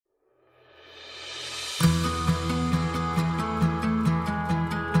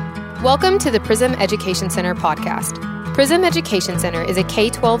Welcome to the Prism Education Center podcast. Prism Education Center is a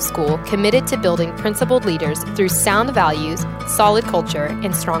K-12 school committed to building principled leaders through sound values, solid culture,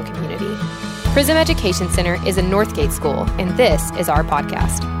 and strong community. Prism Education Center is a Northgate school, and this is our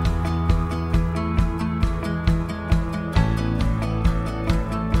podcast.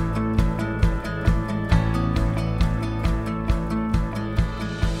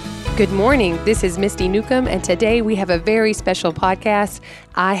 Good morning. This is Misty Newcomb, and today we have a very special podcast.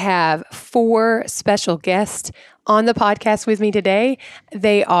 I have 4 special guests on the podcast with me today.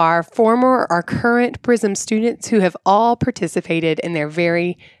 They are former or current Prism students who have all participated in their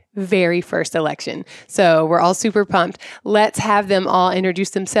very first election. So we're all super pumped. Let's have them all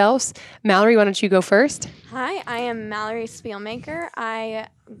introduce themselves. Mallorie, why don't you go first? Hi, I am Mallorie Spielmaker. I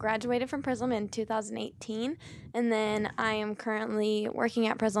graduated from Prism in 2018, and then I am currently working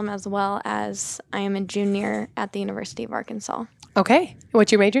at Prism as well as I am a junior at the University of Arkansas. Okay.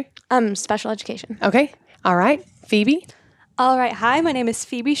 What's your major? Special education. Okay. All right. Phoebe? All right. Hi, my name is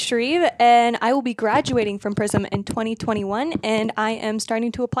Phoebe Shreve, and I will be graduating from Prism in 2021, and I am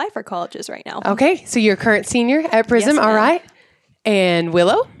starting to apply for colleges right now. Okay. So you're a current senior at Prism. Yes, all ma'am. right. And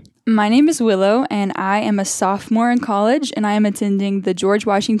Willow? My name is Willow, and I am a sophomore in college, and I am attending the George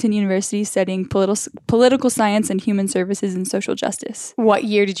Washington University studying political science and human services and social justice. What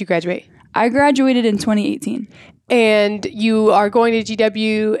year did you graduate? I graduated in 2018. And you are going to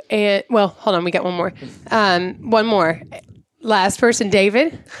GW and, well, hold on, we got one more. One more. Last person,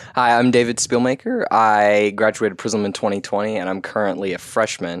 David. Hi, I'm David Spielmaker. I graduated Prism in 2020, and I'm currently a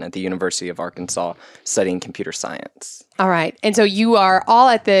freshman at the University of Arkansas studying computer science. All right. And so you are all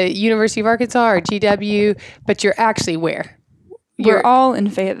at the University of Arkansas or GW, but you're actually where? We're all in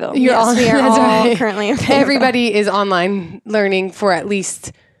Fayetteville. You're all, We are that's all right. currently in Fayetteville. Everybody is online learning for at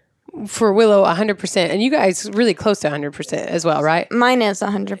least, for Willow, 100%. And you guys really close to 100% as well, right? Mine is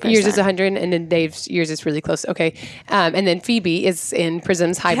 100%. Yours is 100, and then yours is really close. Okay. And then Phoebe is in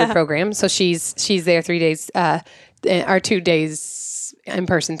Prism's hybrid program. So she's there 3 days, or 2 days in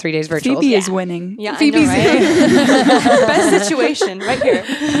person, 3 days virtual. Phoebe is winning. Yeah, Phoebe's I know, right? Best situation right here.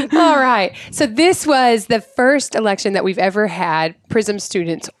 All right. So this was the first election that we've ever had Prism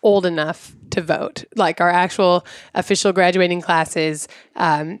students old enough to vote, like our actual official graduating classes.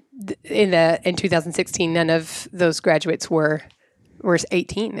 In 2016, none of those graduates were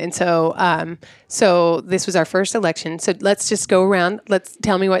 18, and so this was our first election. So let's just go around. Let's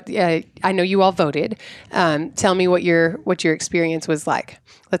tell me what I know you all voted. Tell me what your experience was like.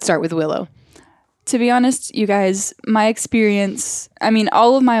 Let's start with Willow. To be honest, you guys, my experience,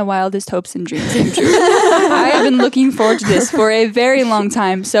 all of my wildest hopes and dreams came true. I have been looking forward to this for a very long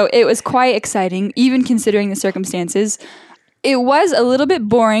time, so it was quite exciting, even considering the circumstances. It was a little bit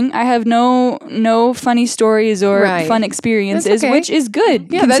boring. I have no funny stories or fun experiences, okay. which is good,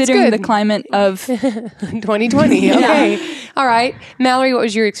 considering the climate of 2020. Okay. All right. Mallorie, what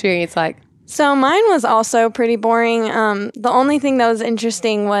was your experience like? So mine was also pretty boring. The only thing that was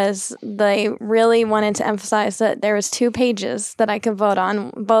interesting was they really wanted to emphasize that there was 2 pages that I could vote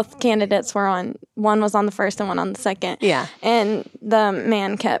on. Both candidates were on. One was on the first and one on the second. Yeah. And the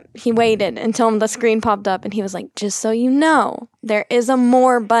man he waited until the screen popped up and he was like, just so you know, there is a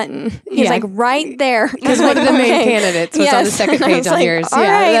more button. He's like, right there. Because one of the main candidates was on the second And I page was on like, yours. all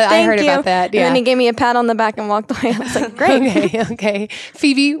Yeah, right, I heard thank you. about that. Yeah. And then he gave me a pat on the back and walked away. I was like, great. Okay.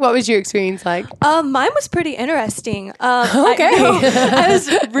 Phoebe, what was your experience like? Mine was pretty interesting. Okay. I was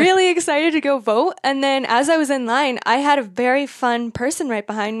really excited to go vote, and then as I was in line, I had a very fun person right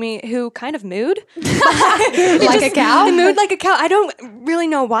behind me who kind of mooed. Like a cow? He mooed like a cow. I don't really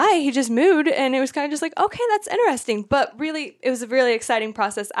know why. He just mooed, and it was kind of just like, okay, that's interesting. But really, it was a really exciting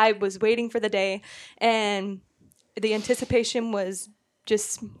process. I was waiting for the day, and the anticipation was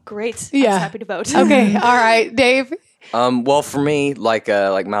just great. I was happy to vote. Okay. All right. Dave? Well, for me, like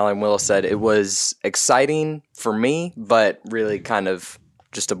Mallorie and Willow said, it was exciting for me, but really kind of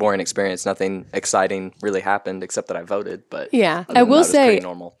just a boring experience. Nothing exciting really happened except that I voted. But Yeah. I will say,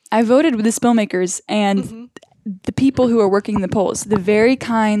 normal. I voted with the Spillmakers, and the people who are working the polls, the very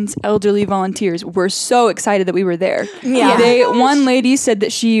kind elderly volunteers, were so excited that we were there. Yeah. One lady said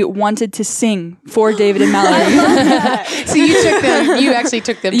that she wanted to sing for David and Mallorie. So you actually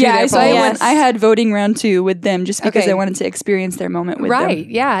took them to their So poll. I had voting round 2 with them just because I wanted to experience their moment with them. Right.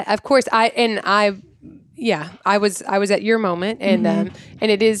 Yeah. Of course. I was at your moment, and and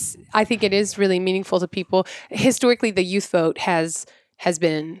I think it is really meaningful to people. Historically, the youth vote has has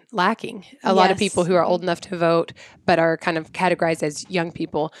been lacking. A lot of Yes. people who are old enough to vote but are kind of categorized as young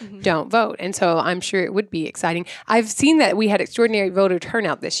people don't vote. And so I'm sure it would be exciting. I've seen that we had extraordinary voter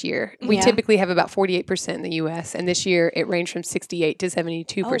turnout this year. We Yeah. typically have about 48% in the US, and this year it ranged from 68 to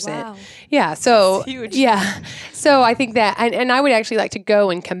 72%. wow. Yeah, so That's huge. yeah. So I think that and I would actually like to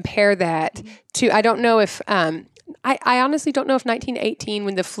go and compare that to I don't know if I honestly don't know if 1918,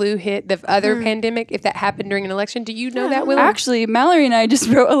 when the flu hit, the other pandemic, if that happened during an election. Do you know that, Willow? Actually, Mallory and I just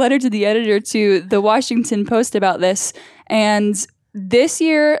wrote a letter to the editor to the Washington Post about this. And this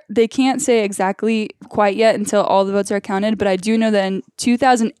year, they can't say exactly quite yet until all the votes are counted. But I do know that in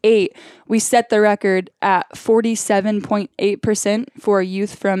 2008, we set the record at 47.8% for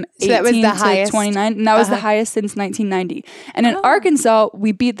youth from 18 that was the to highest? 29. And that was the highest since 1990. And in Arkansas,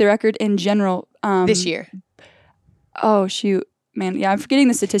 we beat the record in general. This year. Oh, shoot. Man, yeah, I'm forgetting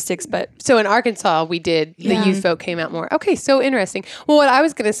the statistics, but So in Arkansas, we did, the youth vote came out more. Okay, so interesting. Well, what I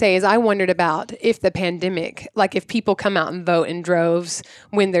was going to say is I wondered about if the pandemic, like if people come out and vote in droves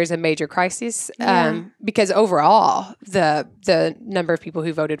when there's a major crisis, because overall, the number of people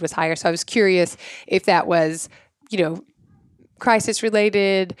who voted was higher. So I was curious if that was, crisis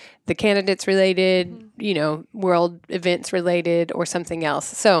related, the candidates related, world events related, or something else.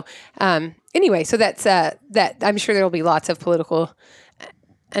 So anyway, so that's that. I'm sure there will be lots of political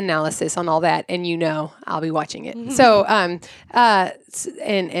analysis on all that, and I'll be watching it. So and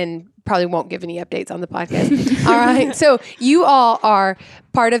probably won't give any updates on the podcast. All right. So you all are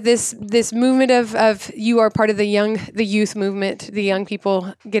part of this movement of you are part of the youth movement, the young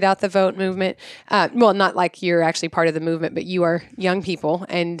people get out the vote movement. Well, not like you're actually part of the movement, but you are young people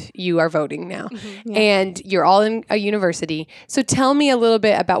and you are voting now. And you're all in a university. So tell me a little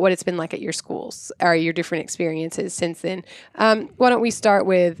bit about what it's been like at your schools or your different experiences since then. Why don't we'll start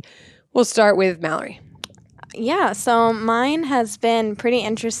with Mallory. Yeah, so mine has been pretty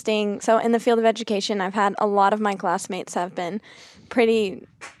interesting. So in the field of education, I've had a lot of my classmates have been pretty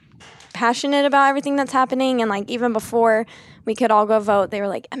passionate about everything that's happening. And like even before we could all go vote, they were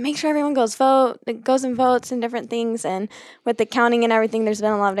like, make sure everyone goes and votes and different things. And with the counting and everything, there's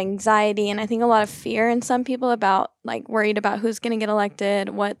been a lot of anxiety and I think a lot of fear in some people about like worried about who's going to get elected,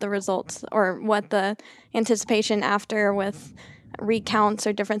 what the results or what the anticipation after with recounts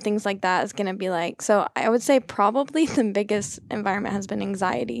or different things like that is going to be like. So I would say probably the biggest environment has been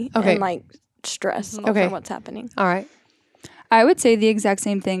anxiety and like stress over what's happening. All right. I would say the exact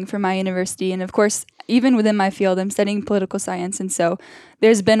same thing for my university. And of course, even within my field, I'm studying political science. And so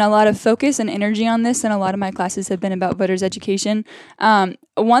there's been a lot of focus and energy on this. And a lot of my classes have been about voters' education.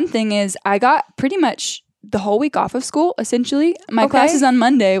 One thing is I got pretty much the whole week off of school, essentially. My classes on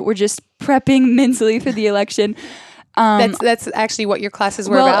Monday were just prepping mentally for the election. That's actually what your classes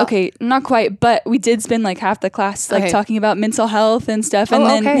were about? Okay, not quite, but we did spend like half the class talking about mental health and stuff. And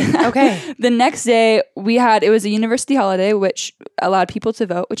then the next day it was a university holiday, which allowed people to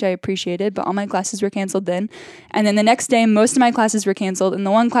vote, which I appreciated, but all my classes were canceled then. And then the next day, most of my classes were canceled. And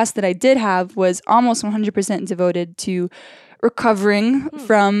the one class that I did have was almost 100% devoted to recovering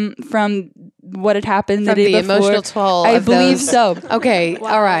from what had happened the day the before. Emotional toll. I believe so. Okay,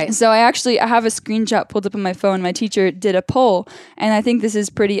 all right. So I have a screenshot pulled up on my phone. My teacher did a poll, and I think this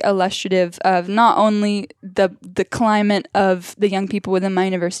is pretty illustrative of not only the climate of the young people within my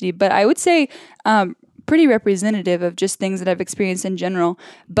university, but I would say pretty representative of just things that I've experienced in general.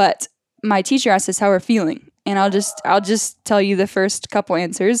 But my teacher asked us how we're feeling. And I'll just tell you the first couple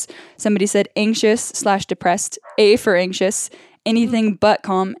answers. Somebody said anxious/depressed. A for anxious. Anything but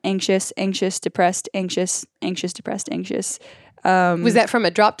calm. Anxious, depressed, anxious, depressed, anxious. Was that from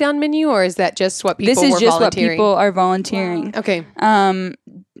a drop-down menu, or is that just what people were volunteering? This is just what people are volunteering. Wow. Okay. I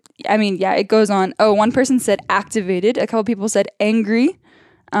mean, yeah, it goes on. Oh, one person said activated. A couple people said angry.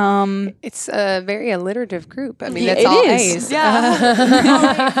 It's a very alliterative group. I mean, that's it all is. A's. Yeah.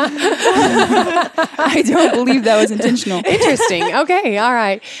 I don't believe that was intentional. Interesting. Okay. All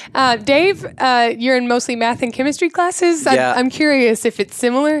right. Dave, you're in mostly math and chemistry classes. Yeah. I'm curious if it's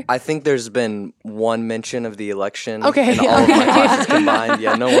similar. I think there's been one mention of the election Okay. in all of my classes combined.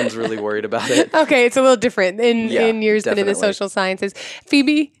 Yeah, no one's really worried about it. Okay. It's a little different in yours than in the definitely. social sciences.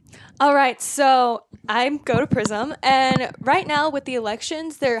 Phoebe? All right, so I go to Prism, and right now with the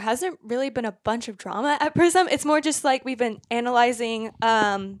elections, there hasn't really been a bunch of drama at Prism. It's more just like we've been analyzing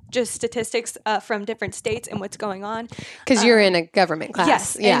just statistics from different states and what's going on. Because you're in a government class.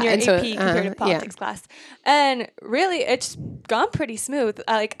 Yes, in your AP comparative politics class. And really, it's gone pretty smooth.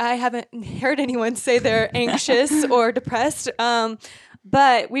 Like, I haven't heard anyone say they're anxious or depressed.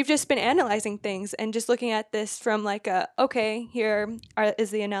 But we've just been analyzing things and just looking at this from like here is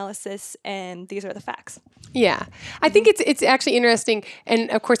the analysis and these are the facts. Yeah, I think it's actually interesting, and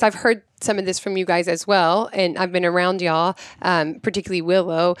of course I've heard some of this from you guys as well, and I've been around y'all, particularly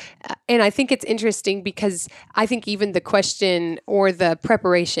Willow, and I think it's interesting because I think even the question or the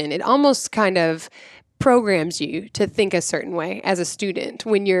preparation, it almost kind of programs you to think a certain way as a student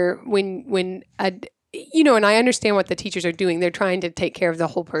when you're when a and I understand what the teachers are doing. They're trying to take care of the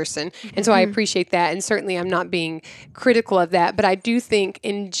whole person. And so I appreciate that. And certainly I'm not being critical of that. But I do think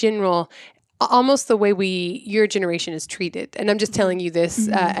in general, almost the way your generation is treated, and I'm just telling you this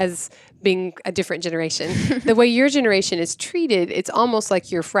as being a different generation, the way your generation is treated, it's almost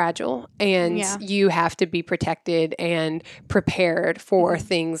like you're fragile and you have to be protected and prepared for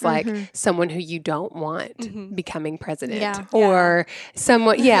things like someone who you don't want becoming president or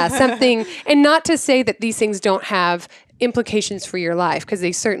someone, something. And not to say that these things don't have implications for your life, because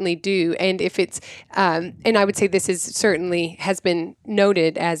they certainly do. And if it's, and I would say this is certainly has been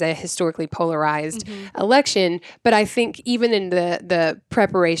noted as a historically polarized election, but I think even in the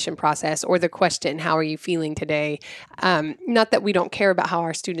preparation process or the question, how are you feeling today? Not that we don't care about how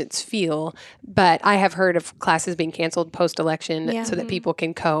our students feel, but I have heard of classes being canceled post-election so that people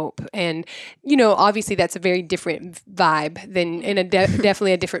can cope. And, obviously that's a very different vibe than in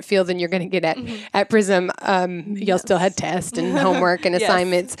definitely a different field than you're going to get at Prism. You'll still have tests and homework and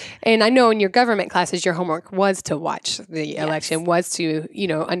assignments. And I know in your government classes, your homework was to watch the election, was to,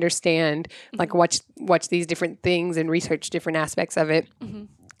 understand, like watch these different things and research different aspects of it.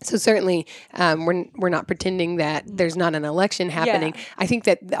 So certainly, we're not pretending that there's not an election happening. I think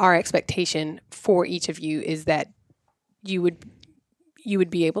that our expectation for each of you is that you would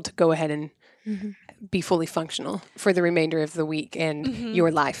be able to go ahead and be fully functional for the remainder of the week and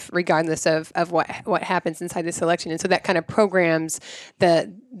your life, regardless of what happens inside this election. And so that kind of programs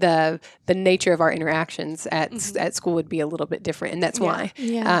the nature of our interactions at school would be a little bit different. And that's why,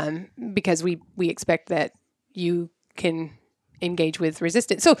 because we expect that you can engage with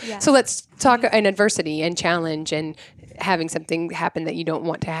resistance. So let's talk an adversity and challenge and having something happen that you don't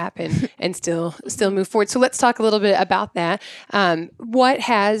want to happen and still move forward. So let's talk a little bit about that. What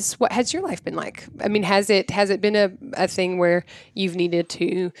has your life been like? I mean, has it been a thing where you've needed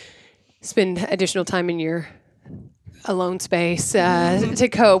to spend additional time in your alone space to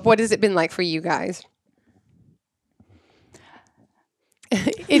cope? What has it been like for you guys?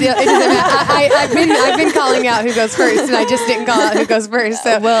 It doesn't matter. I've been calling out who goes first, and I just didn't call out who goes first.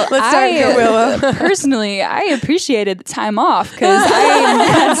 So let's start with Willow. Personally, I appreciated the time off because I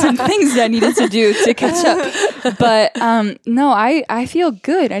had some things that I needed to do to catch up. But no, I feel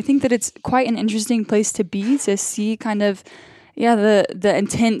good. I think that it's quite an interesting place to be, to see kind of the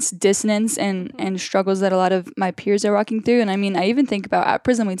intense dissonance and struggles that a lot of my peers are walking through. And I mean, I even think about at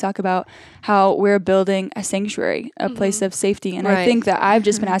Prism, we talk about how we're building a sanctuary, a place of safety. And I think that I've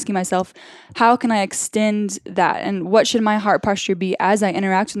just been asking myself, how can I extend that? And what should my heart posture be as I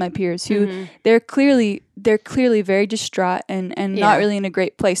interact with my peers who they're clearly very distraught and not really in a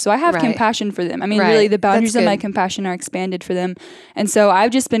great place. So I have compassion for them. I mean, really the boundaries of my compassion are expanded for them. And so I've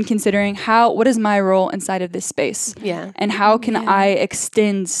just been considering what is my role inside of this space? Yeah. And how can I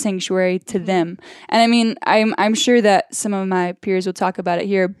extend sanctuary to them? And I mean, I'm sure that some of my peers will talk about it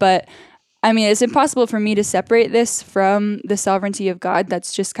here, but I mean, it's impossible for me to separate this from the sovereignty of God.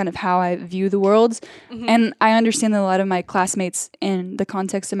 That's just kind of how I view the world. And I understand that a lot of my classmates in the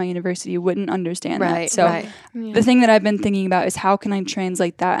context of my university wouldn't understand that. So the thing that I've been thinking about is how can I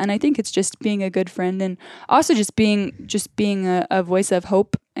translate that? And I think it's just being a good friend and also just being a voice of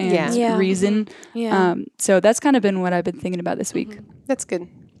hope and reason. So that's kind of been what I've been thinking about this week. That's good.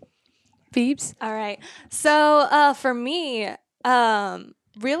 Phoebes? All right. So for me,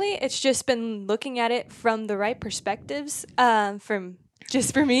 really, it's just been looking at it from the right perspectives for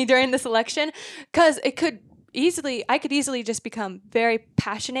me during this election, because I could easily just become very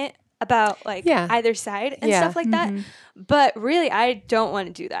passionate about either side and stuff like that. But really, I don't want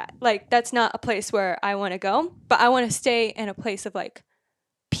to do that. Like, that's not a place where I want to go, but I want to stay in a place of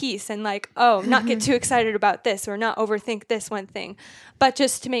peace and not get too excited about this or not overthink this one thing, but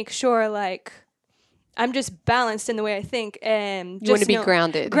just to make sure I'm just balanced in the way I think, and you want to be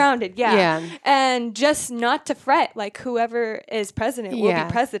grounded. Yeah. And just not to fret. Whoever is president will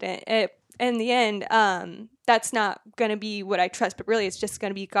be president. In the end, that's not going to be what I trust, but really, it's just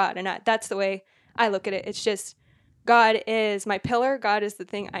going to be God, and that's the way I look at it. It's just God is my pillar. God is the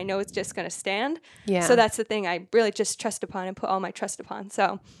thing I know it's just going to stand. Yeah. So that's the thing I really just trust upon and put all my trust upon.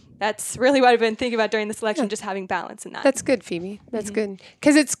 So that's really what I've been thinking about during this election, just having balance in that. That's good, Phoebe. That's good.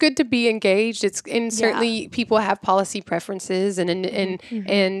 Because it's good to be engaged. And certainly people have policy preferences and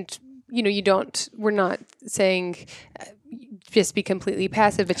we're not saying just be completely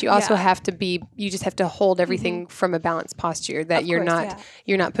passive, but you also Yeah. have to be, you just have to hold everything from a balanced posture, that Of you're course, not, yeah.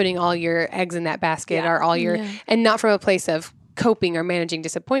 you're not putting all your eggs in that basket Yeah. or all your, and not from a place of coping or managing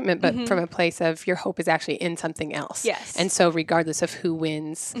disappointment, but from a place of your hope is actually in something else. Yes. And so regardless of who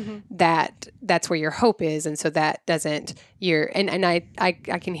wins, that's where your hope is. And so that doesn't, and I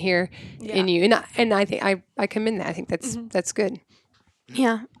can hear in you, and I think I commend that. I think that's good.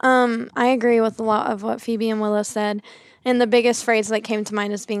 Yeah. I agree with a lot of what Phoebe and Willow said. And the biggest phrase that came to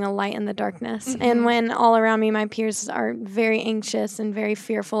mind is being a light in the darkness. And when all around me, my peers are very anxious and very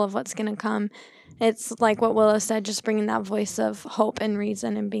fearful of what's going to come, it's like what Willow said, just bringing that voice of hope and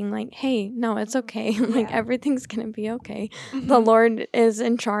reason and being like, hey, no, it's okay. Like, everything's going to be okay. The Lord is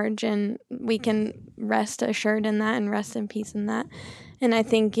in charge, and we can rest assured in that and rest in peace in that. And I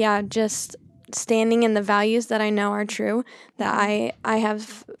think, just standing in the values that I know are true, that I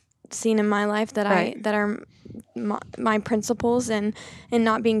have seen in my life, that that are my principles, and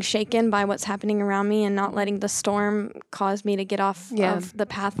not being shaken by what's happening around me, and not letting the storm cause me to get off of the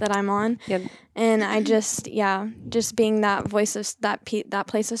path that I'm on. Yep. And I just being that voice of that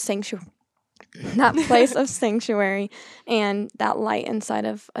place of sanctuary, that place of sanctuary, and that light inside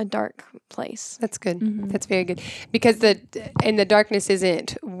of a dark place. That's good. That's very good, because the darkness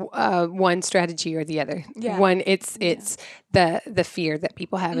isn't one strategy or the other. Yeah. One, it's the fear that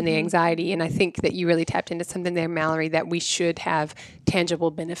people have and the anxiety. And I think that you really tapped into something there, Mallory, that we should have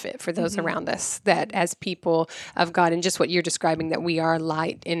tangible benefit for those around us, that as people of God, and just what you're describing, that we are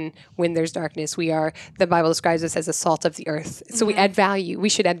light, and when there's darkness, the Bible describes us as the salt of the earth. So we add value. We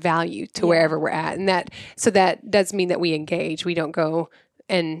should add value to wherever we're at. And that does mean that we engage. We don't go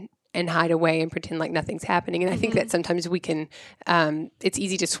and hide away and pretend like nothing's happening. And I think that sometimes we can, it's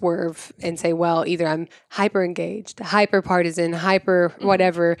easy to swerve and say, well, either I'm hyper engaged, hyper partisan, hyper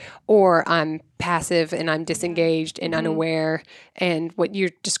whatever, or I'm passive and I'm disengaged and unaware. And what you're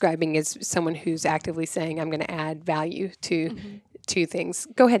describing is someone who's actively saying, I'm going to add value to things.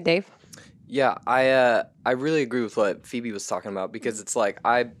 Go ahead, Dave. Yeah, I really agree with what Phoebe was talking about, because it's like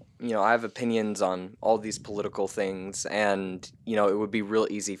I have opinions on all these political things, and it would be real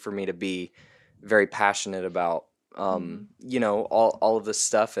easy for me to be very passionate about all of this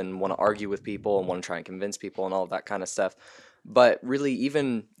stuff, and want to argue with people and want to try and convince people and all of that kind of stuff. But really,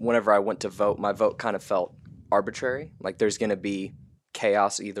 even whenever I went to vote, my vote kind of felt arbitrary. Like there's going to be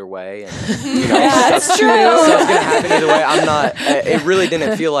chaos either way, and That's true. So it's gonna happen either way. I'm not. It really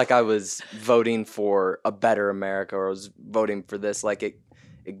didn't feel like I was voting for a better America, or I was voting for this. Like it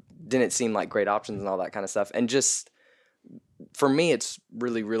didn't seem like great options and all that kind of stuff. And just for me, it's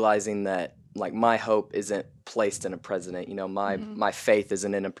really realizing that like my hope isn't placed in a president. My faith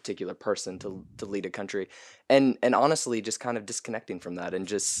isn't in a particular person to lead a country, and honestly, just kind of disconnecting from that, and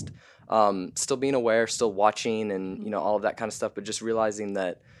just still being aware, still watching, and all of that kind of stuff, but just realizing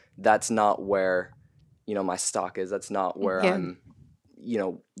that that's not where my stock is. That's not where I'm.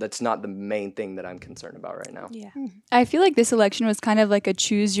 That's not the main thing that I'm concerned about right now. Yeah. I feel like this election was kind of like a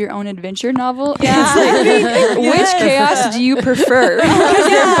choose your own adventure novel. Yeah. It's like, which chaos do you prefer? Because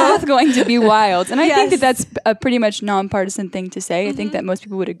they're both going to be wild. And I think that that's a pretty much nonpartisan thing to say. I think that most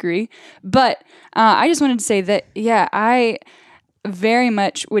people would agree. But I just wanted to say that, I very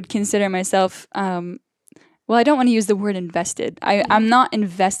much would consider myself well, I don't want to use the word invested. I'm not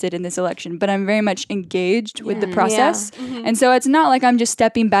invested in this election, but I'm very much engaged with the process. Yeah. And so it's not like I'm just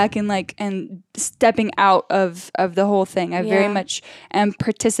stepping back and stepping out of the whole thing. I very much am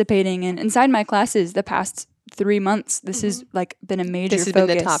participating. And inside my classes the past 3 months, this has like been a major focus. This has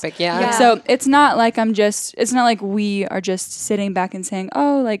been the topic, yeah. So it's not like it's not like we are just sitting back and saying,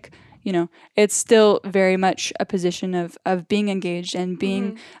 oh, like, it's still very much a position of being engaged and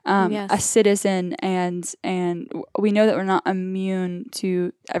being a citizen, and we know that we're not immune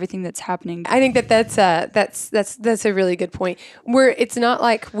to everything that's happening. I think that's a really good point. It's not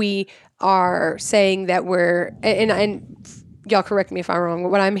like we are saying that we're, and y'all correct me if I'm wrong, but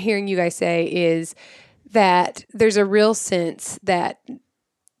what I'm hearing you guys say is that there's a real sense that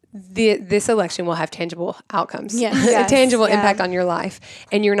this election will have tangible outcomes, a tangible impact on your life,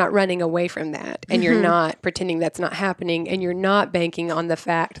 and you're not running away from that, and you're not pretending that's not happening, and you're not banking on the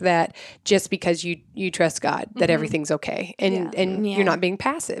fact that just because you trust God that everything's okay, and you're not being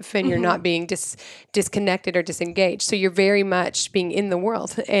passive, and you're not being disconnected or disengaged. So you're very much being in the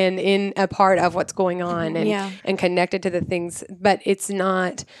world and in a part of what's going on, and connected to the things, but it's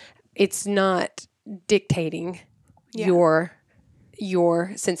not dictating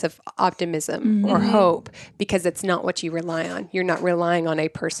your sense of optimism or hope, because it's not what you rely on. You're not relying on a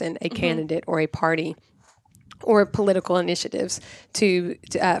person, a candidate, or a party, or political initiatives to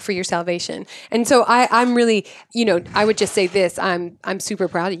for your salvation. And so I'm really, I would just say this: I'm super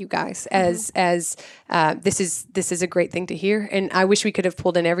proud of you guys. As this is a great thing to hear, and I wish we could have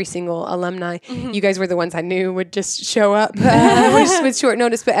pulled in every single alumni. You guys were the ones I knew would just show up with short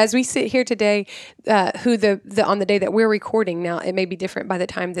notice. But as we sit here today, who the on the day that we're recording now, it may be different by the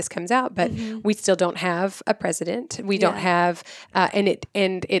time this comes out, but we still don't have a president. We don't have, and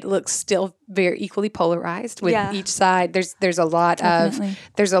it looks still very equally polarized with each side. There's a lot of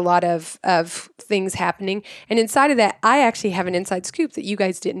things happening, and inside of that, I actually have an inside scoop that you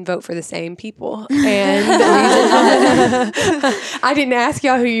guys didn't vote for the same people, and I didn't ask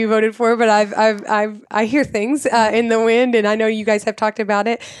y'all who you voted for, but I hear things in the wind, and I know you guys have talked about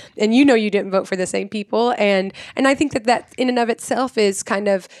it, and you didn't vote for the same people, and I think that in and of itself is kind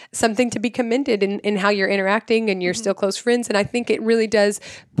of something to be commended in how you're interacting, and you're still close friends, and I think it really does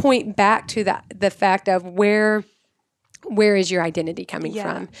point back to the fact of where is your identity coming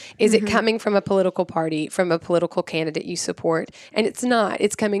from? Is it coming from a political party, from a political candidate you support? And it's not.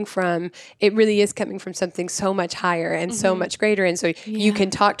 It really is coming from something so much higher and so much greater. And so you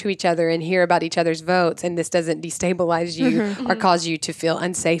can talk to each other and hear about each other's votes, and this doesn't destabilize you or cause you to feel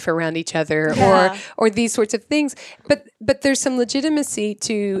unsafe around each other or these sorts of things. But there's some legitimacy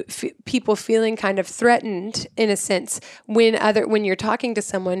to people feeling kind of threatened in a sense when you're talking to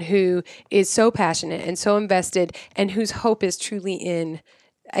someone who is so passionate and so invested and whose hope is truly in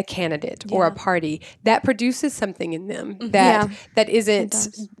a candidate or a party that produces something in them that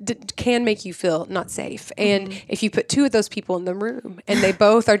can make you feel not safe. And if you put two of those people in the room and they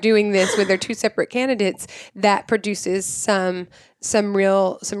both are doing this with their two separate candidates, that produces some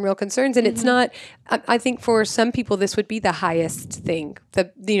real concerns. And it's not, I think for some people, this would be the highest thing.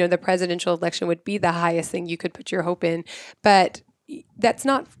 The presidential election would be the highest thing you could put your hope in. But that's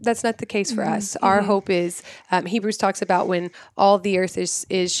not the case for us. Our hope is, Hebrews talks about when all the earth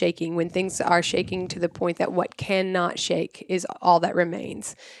is shaking, when things are shaking to the point that what cannot shake is all that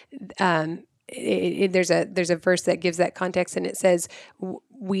remains. There's a verse that gives that context, and it says,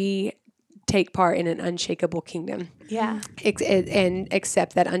 we take part in an unshakable kingdom. Yeah. And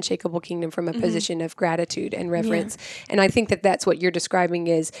accept that unshakable kingdom from a position of gratitude and reverence. Yeah. And I think that's what you're describing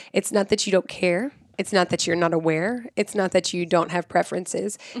is, it's not that you don't care. It's not that you're not aware. It's not that you don't have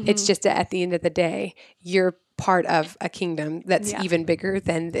preferences. It's just that at the end of the day, you're part of a kingdom that's even bigger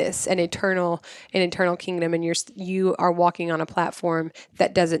than this, an eternal kingdom, and you are walking on a platform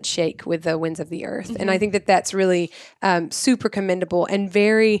that doesn't shake with the winds of the earth. And I think that's really super commendable and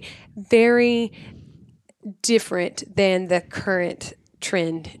very, very different than the current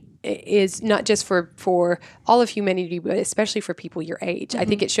trend is, not just for all of humanity, but especially for people your age. I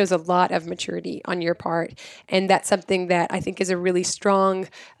think it shows a lot of maturity on your part, and that's something that I think is a really strong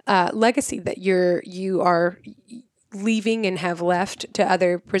legacy that you are leaving and have left to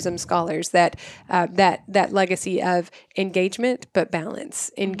other Prism scholars, that legacy of engagement but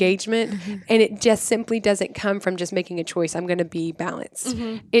balance, engagement, and it just simply doesn't come from just making a choice. I'm going to be balanced.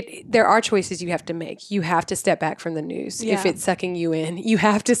 There are choices you have to make. You have to step back from the news if it's sucking you in. You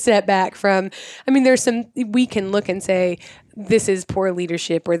have to step back from. I mean, there's some we can look and say this is poor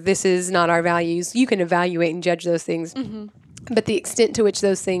leadership or this is not our values. You can evaluate and judge those things, but the extent to which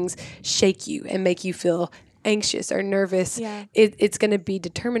those things shake you and make you feel anxious or nervous, it's going to be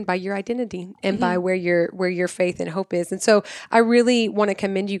determined by your identity and by where your faith and hope is. And so I really want to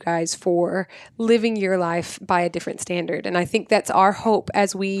commend you guys for living your life by a different standard. And I think that's our hope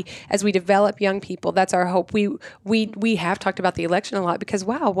as we develop young people. That's our hope. We have talked about the election a lot because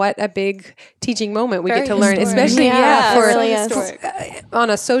wow, what a big teaching moment we get to learn, especially on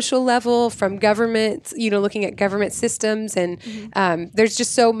a social level from government, looking at government systems, and there's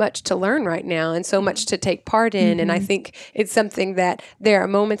just so much to learn right now and so much to take part in. And I think it's something that there are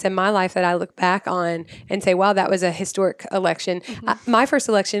moments in my life that I look back on and say, wow, that was a historic election. My first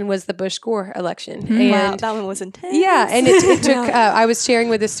election was the Bush-Gore election. And wow, that one was intense. Yeah, and it took, I was sharing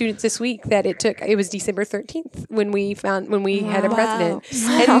with the students this week that it was December 13th when we had a president.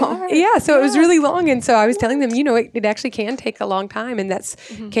 And so it was really long. And so I was telling them, it actually can take a long time, and that's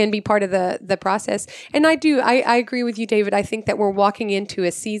can be part of the process. And I agree with you, David. I think that we're walking into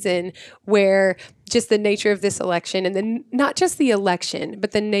a season where just the nature of this election, and then not just the election,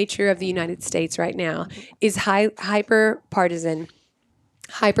 but the nature of the United States right now is hyper partisan.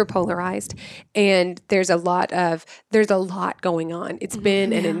 hyper polarized, and there's a lot going on. It's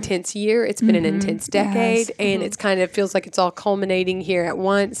been an intense year. It's been an intense decade, and it's kind of feels like it's all culminating here at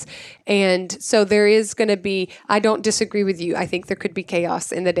once. And so there is going to be, I don't disagree with you. I think there could be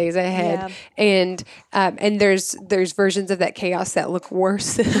chaos in the days ahead. And there's versions of that chaos that look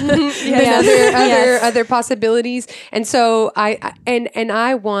worse than other possibilities. And so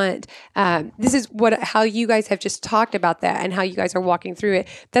I want, this is how you guys have just talked about that and how you guys are walking through it.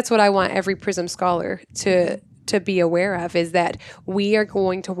 That's what I want every Prism scholar to be aware of, is that we are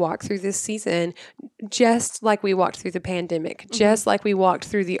going to walk through this season just like we walked through the pandemic, just like we walked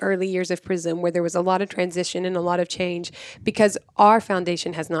through the early years of Prism, where there was a lot of transition and a lot of change, because our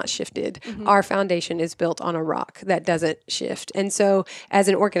foundation has not shifted. Our foundation is built on a rock that doesn't shift. And so as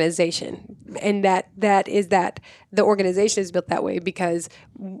an organization, and the organization is built that way because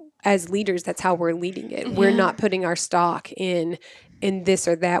as leaders, that's how we're leading it. We're not putting our stock in this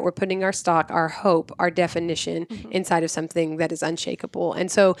or that. We're putting our stock, our hope, our definition inside of something that is unshakable.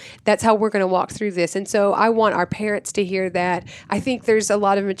 And so that's how we're going to walk through this. And so I want our parents to hear that. I think there's a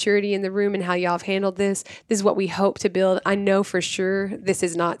lot of maturity in the room in how y'all have handled this. This is what we hope to build. I know for sure this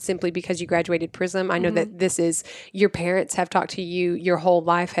is not simply because you graduated Prism. I know that this is, your parents have talked to you. Your whole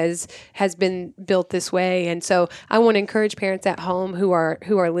life has been built this way. And so I want to encourage parents at home who are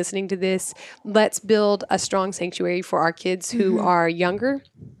listening to this. Let's build a strong sanctuary for our kids who are younger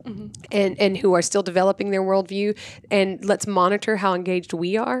and who are still developing their worldview, and let's monitor how engaged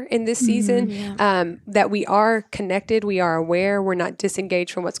we are in this season, that we are connected, we are aware, we're not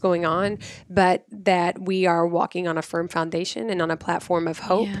disengaged from what's going on, but that we are walking on a firm foundation and on a platform of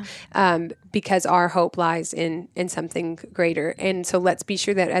hope, because our hope lies in something greater. And so let's be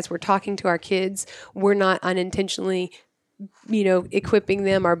sure that as we're talking to our kids, we're not unintentionally equipping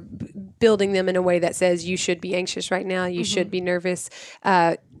them or building them in a way that says you should be anxious right now, you should be nervous.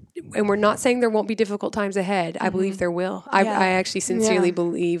 And we're not saying there won't be difficult times ahead. I believe there will. I actually sincerely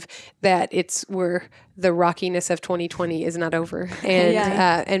believe that where the rockiness of 2020 is not over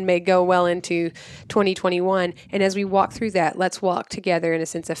and may go well into 2021. And as we walk through that, let's walk together in a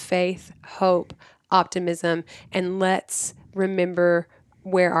sense of faith, hope, optimism, and let's remember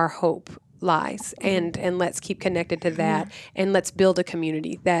where our hope lies, and let's keep connected to that, and let's build a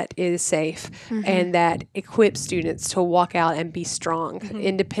community that is safe and that equips students to walk out and be strong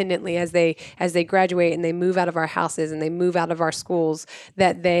independently as they graduate and they move out of our houses and they move out of our schools,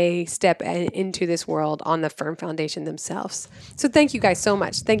 that they step into this world on the firm foundation themselves. So thank you guys so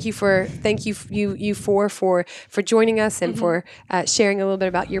much. Thank you for joining us and for sharing a little bit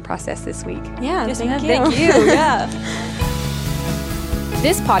about your process this week. Yeah, thank you. Thank you. Yeah.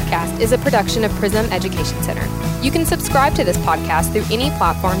 This podcast is a production of Prism Education Center. You can subscribe to this podcast through any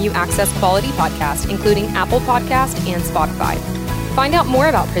platform you access quality podcasts, including Apple Podcast and Spotify. Find out more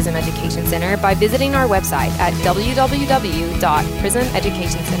about Prism Education Center by visiting our website at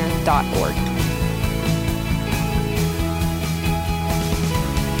www.prismeducationcenter.org.